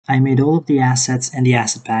I made all of the assets and the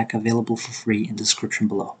asset pack available for free in the description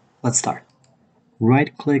below. Let's start.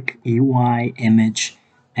 Right-click UI image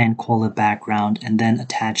and call it background, and then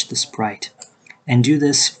attach the sprite. And do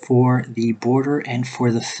this for the border and for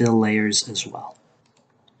the fill layers as well.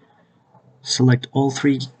 Select all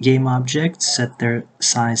three game objects, set their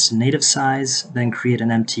size to native size, then create an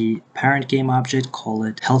empty parent game object, call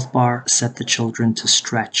it HealthBar, set the children to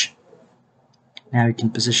stretch. Now you can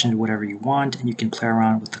position it whatever you want, and you can play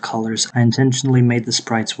around with the colors. I intentionally made the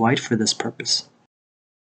sprites white for this purpose.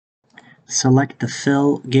 Select the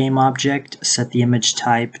fill game object, set the image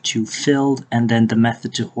type to filled, and then the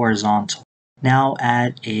method to horizontal. Now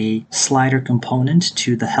add a slider component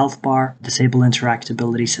to the health bar, disable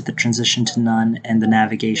interactability, set the transition to none and the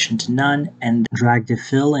navigation to none, and drag the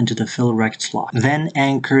fill into the Fill Rect Slot. Then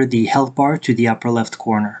anchor the health bar to the upper left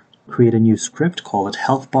corner. Create a new script, call it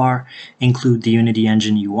HealthBar, include the Unity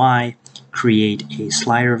Engine UI, create a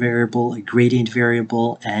slider variable, a gradient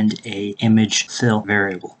variable, and a image fill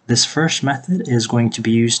variable. This first method is going to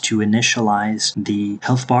be used to initialize the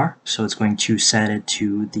health bar, so it's going to set it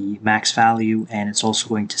to the max value, and it's also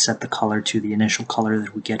going to set the color to the initial color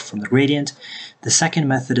that we get from the gradient. The second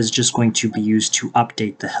method is just going to be used to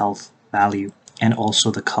update the health value and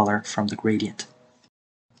also the color from the gradient.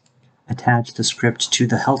 Attach the script to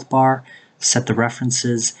the health bar, set the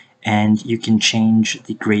references, and you can change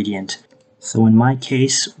the gradient. So in my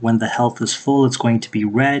case, when the health is full, it's going to be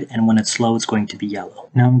red, and when it's low, it's going to be yellow.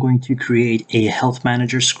 Now I'm going to create a health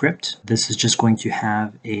manager script. This is just going to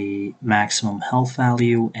have a maximum health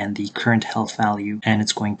value and the current health value, and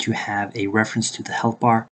it's going to have a reference to the health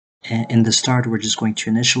bar. In the start, we're just going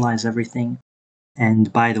to initialize everything.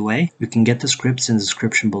 And by the way, you can get the scripts in the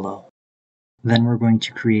description below. Then we're going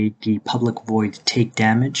to create the public void take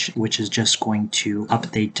damage, which is just going to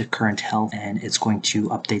update the current health, and it's going to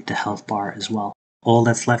update the health bar as well. All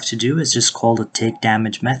that's left to do is just call the take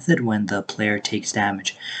damage method when the player takes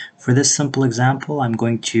damage. For this simple example, I'm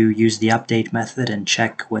going to use the update method and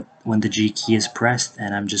check when the G key is pressed,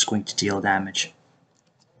 and I'm just going to deal damage.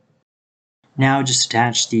 Now just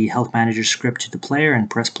attach the health manager script to the player and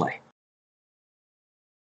press play.